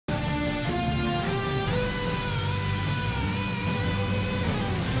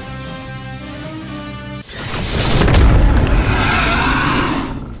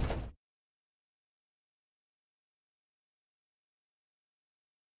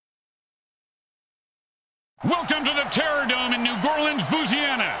Welcome to the Terror Dome in New Goreleans,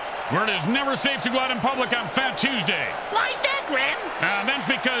 Louisiana, where it is never safe to go out in public on Fat Tuesday. Why's that, Grim? That's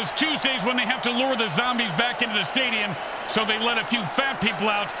because Tuesday's when they have to lure the zombies back into the stadium, so they let a few fat people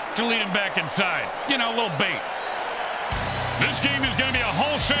out to lead them back inside. You know, a little bait. This game is going to be a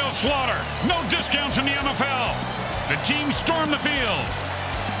wholesale slaughter. No discounts in the MFL. The teams storm the field.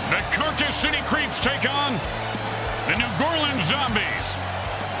 The Karcass City Creeps take on the New Goreleans Zombies.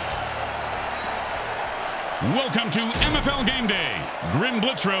 Welcome to MFL Game Day. Grim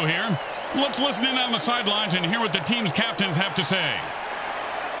Blitzrow here. Let's listen in on the sidelines and hear what the team's captains have to say.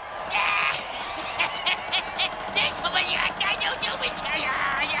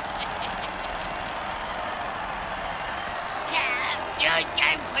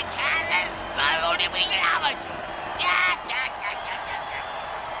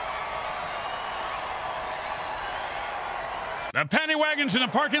 The paddy wagons in the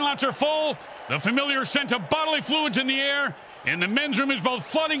parking lots are full. The familiar scent of bodily fluids in the air. And the men's room is both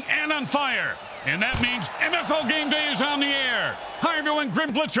flooding and on fire. And that means MFL Game Day is on the air. Hi, everyone.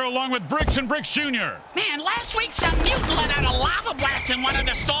 Grim Blitzrow along with Bricks and Bricks Jr. Man, last week some mutant let out a lava blast in one of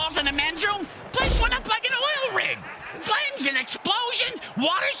the stalls in the men's room. Place went up like an oil rig. Flames and explosions.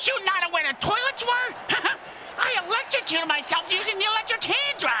 Water shooting out of where the toilets were. I electrocuted myself using the electric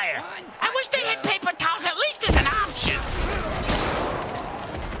hand dryer. I wish they had paper towels at least as an option.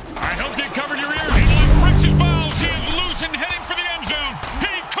 I hope you covered your ears. He breaks his balls. He is loose and heading for the end zone. He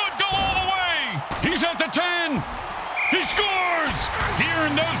could go all the way. He's at the 10. He scores. He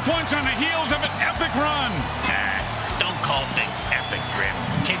earned those points on the heels of an epic run. Don't call things epic, Grim.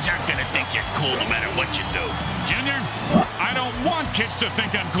 Kids aren't going to think you're cool no matter what you do. Junior, I don't want kids to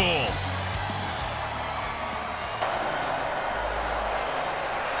think I'm cool.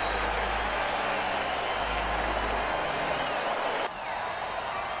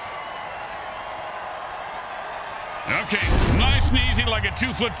 Okay, nice and easy like a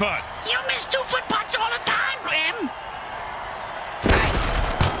 2-foot putt. You miss 2-foot putts all the time, Grim.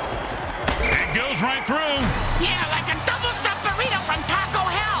 It goes right through. Yeah, like a double-stuffed burrito from Taco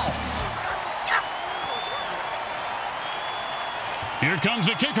Hell. Here comes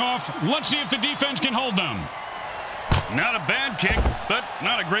the kickoff. Let's see if the defense can hold them. Not a bad kick, but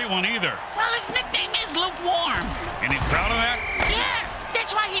not a great one either. Well, his nickname is Lukewarm. And he's proud of that? Yeah,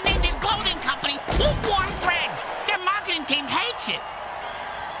 that's why he named his clothing company Lukewarm Threads. Their marketing team hates it.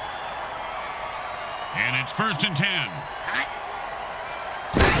 And it's 1st and 10.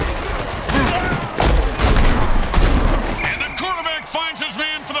 And the quarterback finds his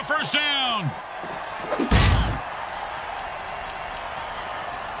man for the first down.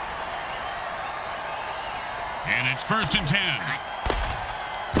 And it's 1st and 10.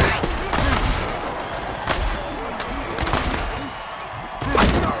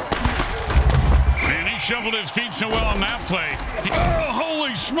 Man, he shoveled his feet so well on that play. Oh,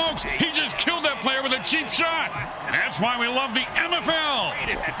 holy smokes! He just killed that player with a cheap shot. That's why we love the MFL.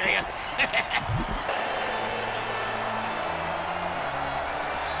 I tell you.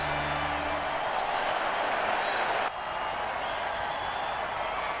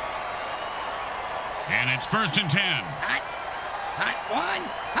 And it's 1st and 10. Hot 1,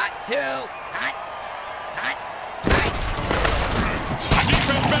 hot 2, hot. The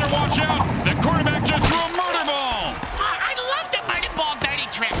defense better watch out. The quarterback just threw a murder ball. I love the murder ball dirty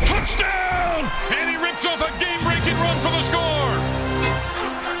trick. Touchdown! And he rips off a game-breaking run for the score.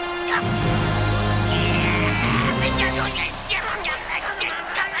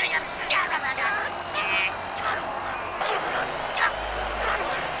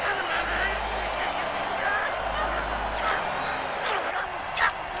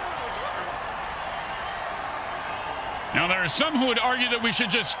 Now, there are some who would argue that we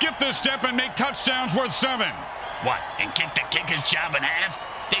should just skip this step and make touchdowns worth 7. What, and kick the kicker's job in half?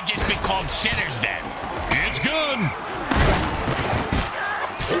 They'd just be called sitters then. It's good.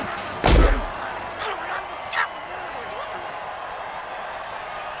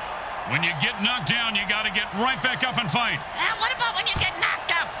 When you get knocked down, you got to get right back up and fight. What about when you get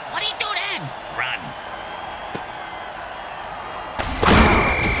knocked up? What do you do then? Run.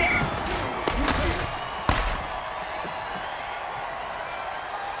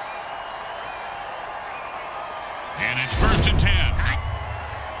 And it's 1st and 10.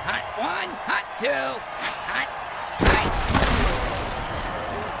 Hot 1, hot 2, hot.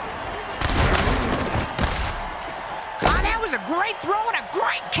 Oh, that was a great throw and a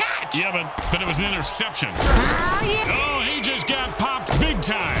great catch. Yeah, but it was an interception. Oh, yeah. Oh, he just got popped big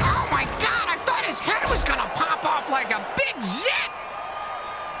time. Oh, my God. I thought his head was going to pop off like a big zit.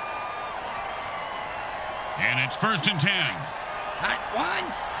 And it's 1st and 10. Hot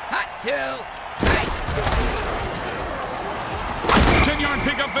 1, hot 2, hot. 10-yard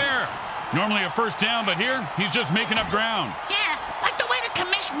pickup there. Normally a first down, but here he's just making up ground. Yeah, like the way the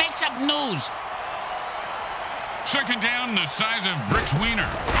commish makes up news. Second down, the size of Brick's wiener.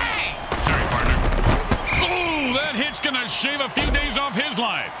 Hey! Sorry, partner. Oh, that hit's going to shave a few days off his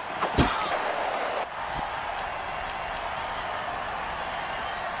life.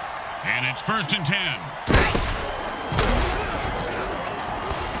 And it's 1st and 10.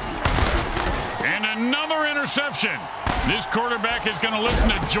 And another interception. This quarterback is going to listen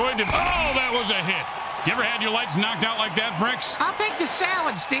to Joy. Oh, that was a hit. You ever had your lights knocked out like that, Bricks? I'll take the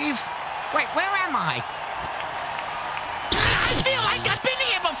salad, Steve. Wait, where am I? I feel like I've been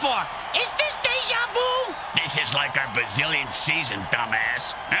here before. Is this deja vu? This is like our bazillionth season,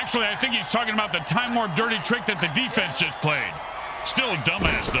 dumbass. Actually, I think he's talking about the Time Warp dirty trick that the defense just played. Still a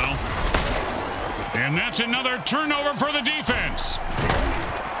dumbass, though. And that's another turnover for the defense.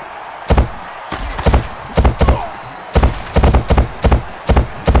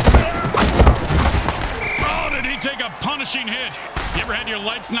 Oh, did he take a punishing hit? You ever had your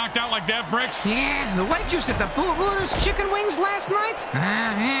lights knocked out like that, Bricks? Yeah, the waitress at the Boo Hooters chicken wings last night?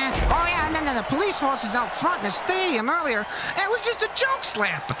 Yeah. Oh, yeah, and then the police horses out front in the stadium earlier. It was just a joke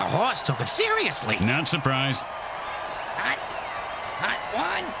slap, but the horse took it seriously. Not surprised. Hot. Hot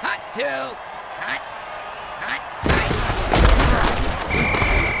 1, hot 2, hot, hot, hot.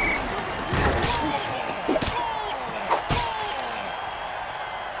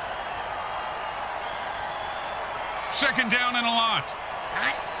 Second down and a lot.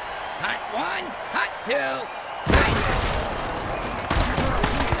 Hot, hot 1, hot 2, hot.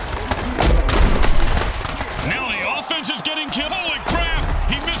 Now the offense is getting killed. Holy crap!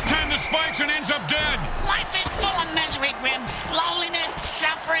 He mistimed the spikes and ends up dead. Life is full of misery, Grim. Loneliness,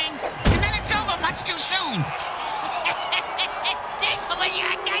 suffering, and then it's over much too soon.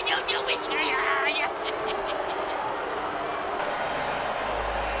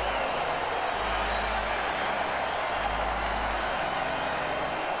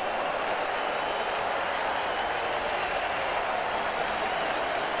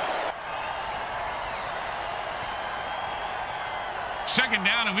 Second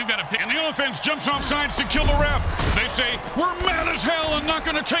down, and we've got a pick. And the offense jumps off sides to kill the ref. They say, we're mad as hell and not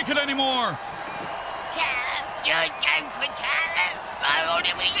going to take it anymore.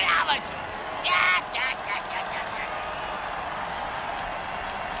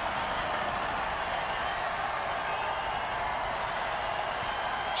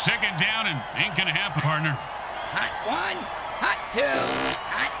 Second down, and ain't going to happen, partner. Hot 1, hot 2,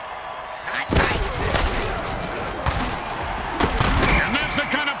 hot, hot, hot. And that's the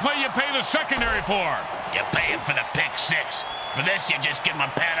kind of play you pay the secondary for. You pay him for the pick six. For this, you just give him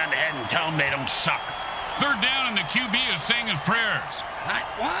a pat on the head and tell him they don't suck. Third down, and the QB is saying his prayers. Hot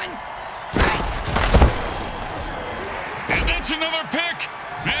 1, hot. And that's another pick.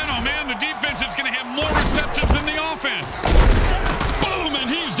 Man, oh man, the defense is going to have more receptions than the offense. Boom, and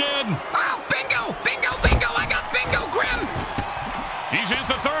he's dead. Oh, bingo! Bingo, bingo! I got bingo, Grim! He's at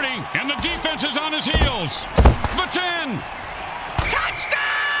the 30, and the defense is on his heels. The 10.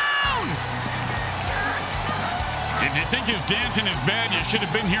 Touchdown! If you think his dancing is bad, you should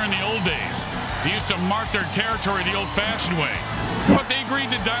have been here in the old days. They used to mark their territory the old-fashioned way. But they agreed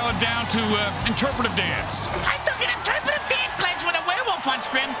to dial it down to interpretive dance. I took an interpretive dance class with a werewolf once,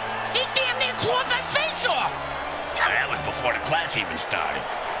 Grim. He damn near clawed my face off. That was before the class even started.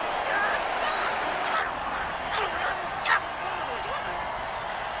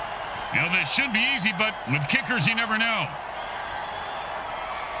 You know, this should be easy, but with kickers, you never know.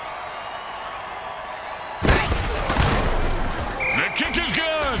 The kick is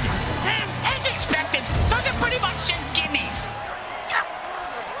good. As expected, those are pretty much just gimmies.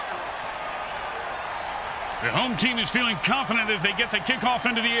 The home team is feeling confident as they get the kickoff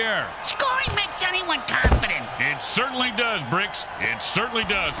into the air. Scoring makes anyone confident. It certainly does, Bricks. It certainly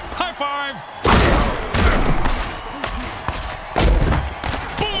does. High five.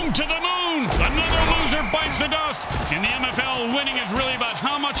 Boom to the moon. Another loser bites the dust. In the MFL, winning is really about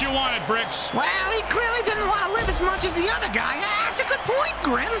how much you want it, Bricks. Well, he clearly didn't want to live as much as the other guy. That's a good point,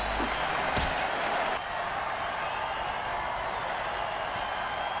 Grim.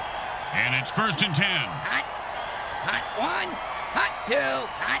 And it's 1st and 10. Hot, hot 1, hot 2,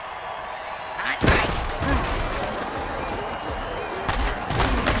 hot, hot, hot.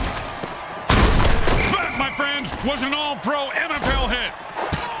 That, my friends, was an all-pro MFL hit.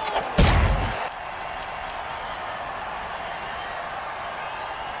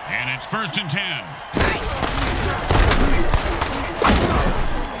 And it's 1st and 10.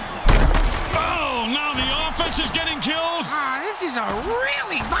 Oh, now the offense is getting kills. Oh, this is a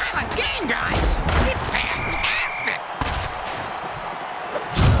really violent game, guys. It's fantastic.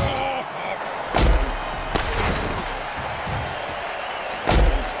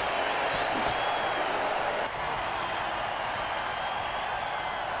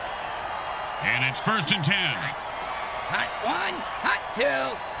 And it's 1st and 10. Hot 1, hot 2,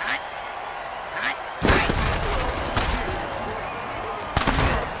 hot.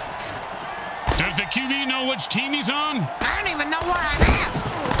 Does the QB know which team he's on? I don't even know where I'm at.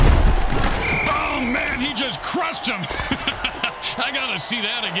 Oh, man, he just crushed him. I gotta see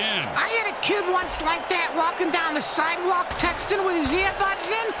that again. I had a kid once like that walking down the sidewalk texting with his earbuds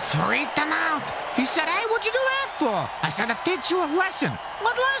in. Freaked him out. He said, hey, what'd you do that for? I said, to teach you a lesson.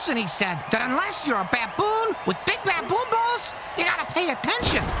 What lesson? He said, that unless you're a baboon with big baboon balls, you gotta pay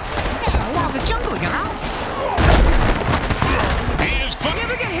attention. Yeah, well, the jungle, you know? He is fun. You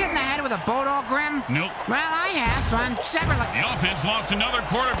ever get hit in the head with a boat all grim? Nope. Well, I have on several. The offense lost another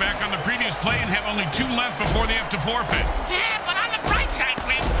quarterback on the previous play and have only 2 left before they have to forfeit. Yeah, but on the bright side,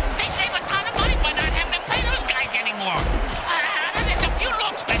 Grim, they save a ton of money by not having to pay those guys anymore. Other than the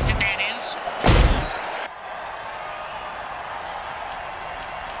funeral expenses, that is.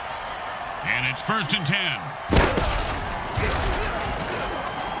 And it's 1st and 10.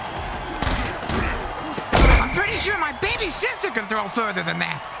 I'm pretty sure my baby sister can throw further than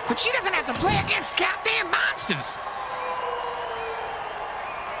that, but she doesn't have to play against goddamn monsters.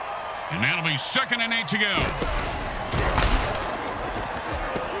 And that'll be 2nd and 8 to go.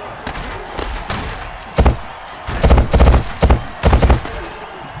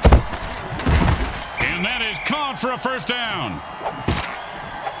 And that is caught for a 1st down.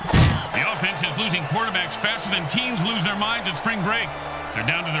 The offense is losing quarterbacks faster than teams lose their minds at spring break. They're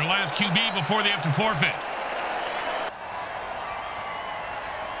down to their last QB before they have to forfeit.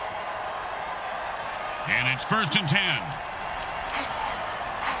 And it's 1st and 10.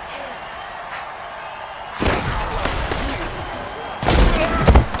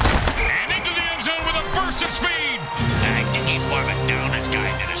 And into the end zone with a burst of speed. I think he's more of a downers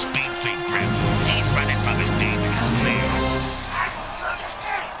guy than a speed freak, Grim. He's running from his demons, it's clear.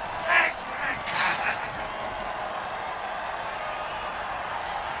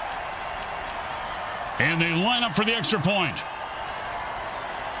 And they line up for the extra point.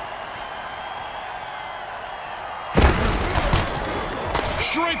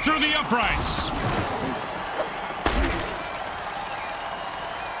 Straight through the uprights.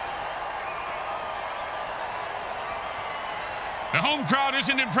 The home crowd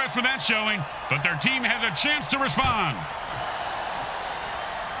isn't impressed with that showing, but their team has a chance to respond.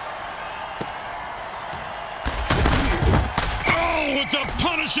 Oh, with the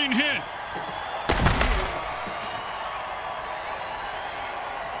punishing hit.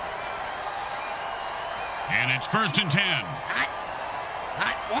 And it's 1st and 10.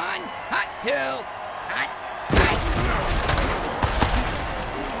 Hot 1, hot 2, hot.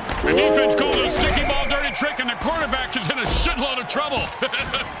 The defense calls a sticky ball dirty trick, and the quarterback is in a shitload of trouble.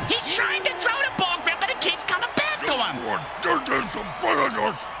 He's trying to throw the ball, Grim, but it keeps coming back to him.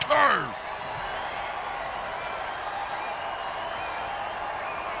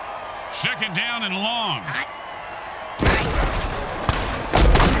 2nd down and long.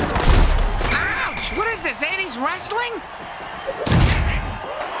 Ouch! What is this, 80s wrestling?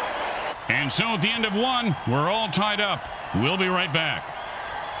 And so at the end of 1, we're all tied up. We'll be right back.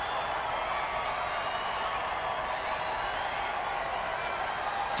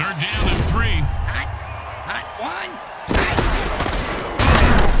 Third down and 3. Hot 1.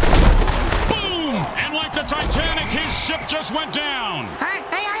 Boom! And like the Titanic, his ship just went down. Hey,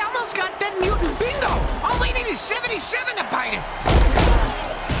 I almost got Dead Mutant Bingo. All we need is 77 to bite it.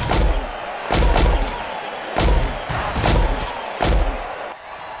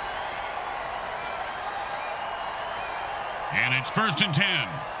 And it's 1st and 10.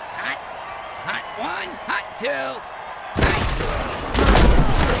 Hot 1, hot 2.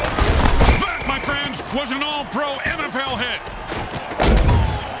 That, my friends, was an all-pro MFL hit.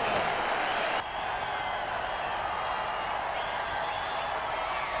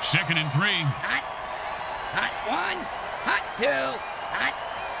 Second and 3. Hot 1, hot 2, hot.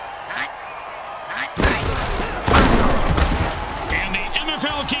 And the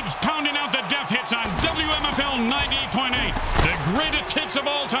MFL keeps pounding out the death hits on WMFL 98.8. The greatest hits of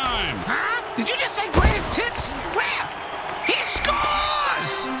all time. Huh? Did you just say greatest hits? Where? He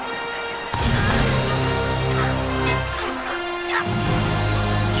scores!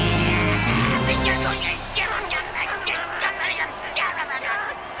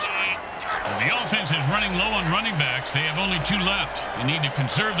 The offense is running low on running backs. They have only 2 left. They need to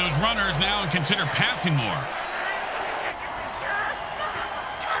conserve those runners now and consider passing more.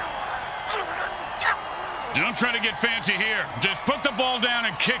 Don't try to get fancy here. Just put the ball down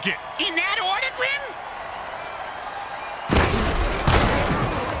and kick it. In that order, Grim?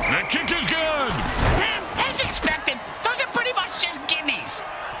 The kick is good. As expected, those are pretty much just gimmies.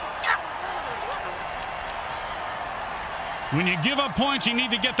 When you give up points, you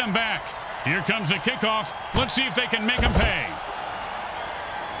need to get them back. Here comes the kickoff. Let's see if they can make them pay.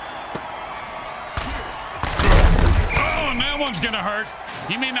 Oh, and that one's going to hurt.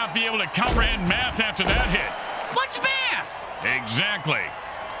 He may not be able to comprehend math after that hit. What's math? Exactly.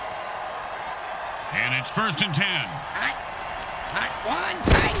 And it's 1st and 10. Hot. Hot 1.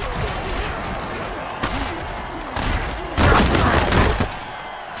 Hot.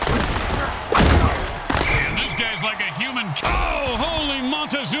 Guy's like a human. Oh, holy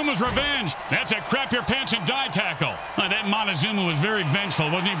Montezuma's revenge. That's a crap your pants and die tackle. That Montezuma was very vengeful,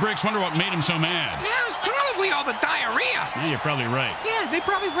 wasn't he, Bricks? Wonder what made him so mad. Yeah, it was probably all the diarrhea. Yeah, you're probably right. Yeah, they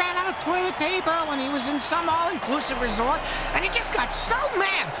probably ran out of toilet paper when he was in some all-inclusive resort, and he just got so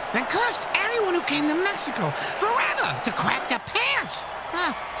mad and cursed everyone who came to Mexico forever to crack their pants.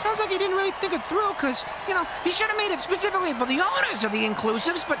 Sounds like he didn't really think it through, because, you know, he should have made it specifically for the owners of the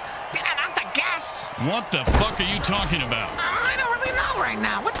inclusives, but not the guests. What the fuck are you talking about? I don't really know right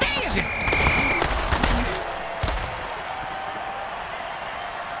now. What day is it?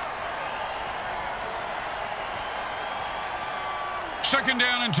 Second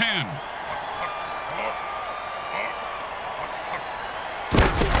down and 10.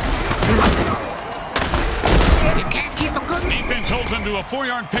 You can't keep a good... Defense holds them to a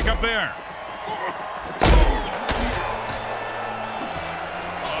 4-yard pickup there.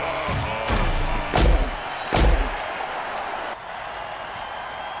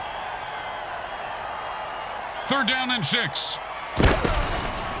 Third down and 6.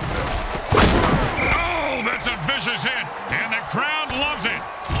 Oh, that's a vicious hit, and the crowd loves it.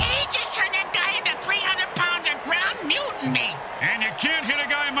 He just turned that guy into 300 pounds of ground mutiny. And you can't hit a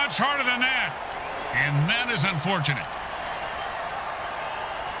guy much harder than that. And that is unfortunate.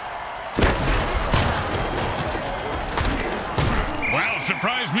 Well,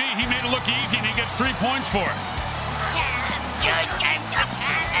 surprised me. He made it look easy, and he gets 3 points for it.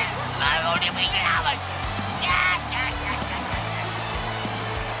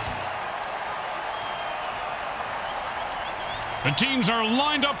 The teams are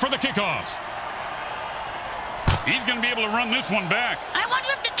lined up for the kickoff. He's going to be able to run this one back. I wonder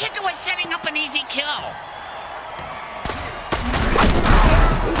if the kicker was setting up an easy kill.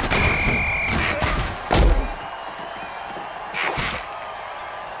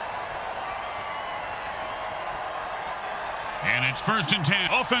 And it's 1st and 10.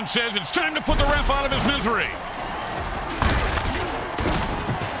 Offense says it's time to put the ref out of his misery.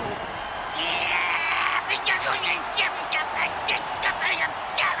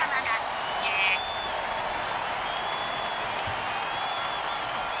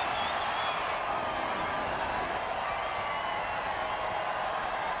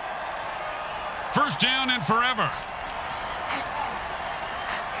 First down and forever.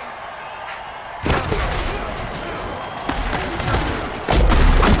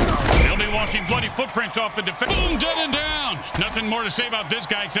 They'll be washing bloody footprints off the defense. Boom, dead and down. Nothing more to say about this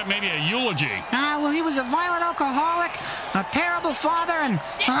guy except maybe a eulogy. Well, he was a violent alcoholic, a terrible father, and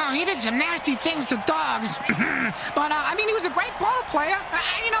he did some nasty things to dogs. But, I mean, he was a great ball player.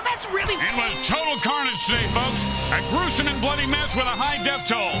 You know, that's really... It was total carnage today, folks. A gruesome and bloody mess with a high death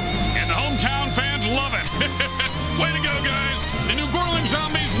toll. And the hometown fans love it. Way to go, guys. The New Goreleans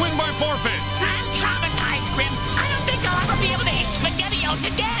Zombies win by forfeit. I'm traumatized, Grim. I don't think I'll ever be able to hit SpaghettiOs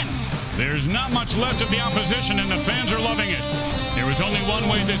again. There's not much left of the opposition, and the fans are loving it. There was only one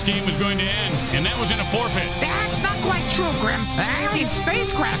way this game was going to end, and that was in a forfeit. That's not quite true, Grim. An alien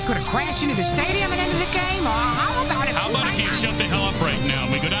spacecraft could have crashed into the stadium and ended the game. How about it? How about if you shut the hell up right now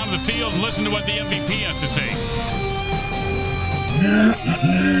and we go down to the field and listen to what the MVP has to say?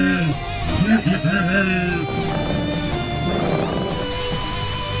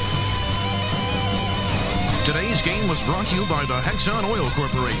 Today's game was brought to you by the Hexon Oil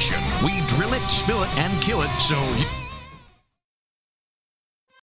Corporation. We drill it, spill it, and kill it, so...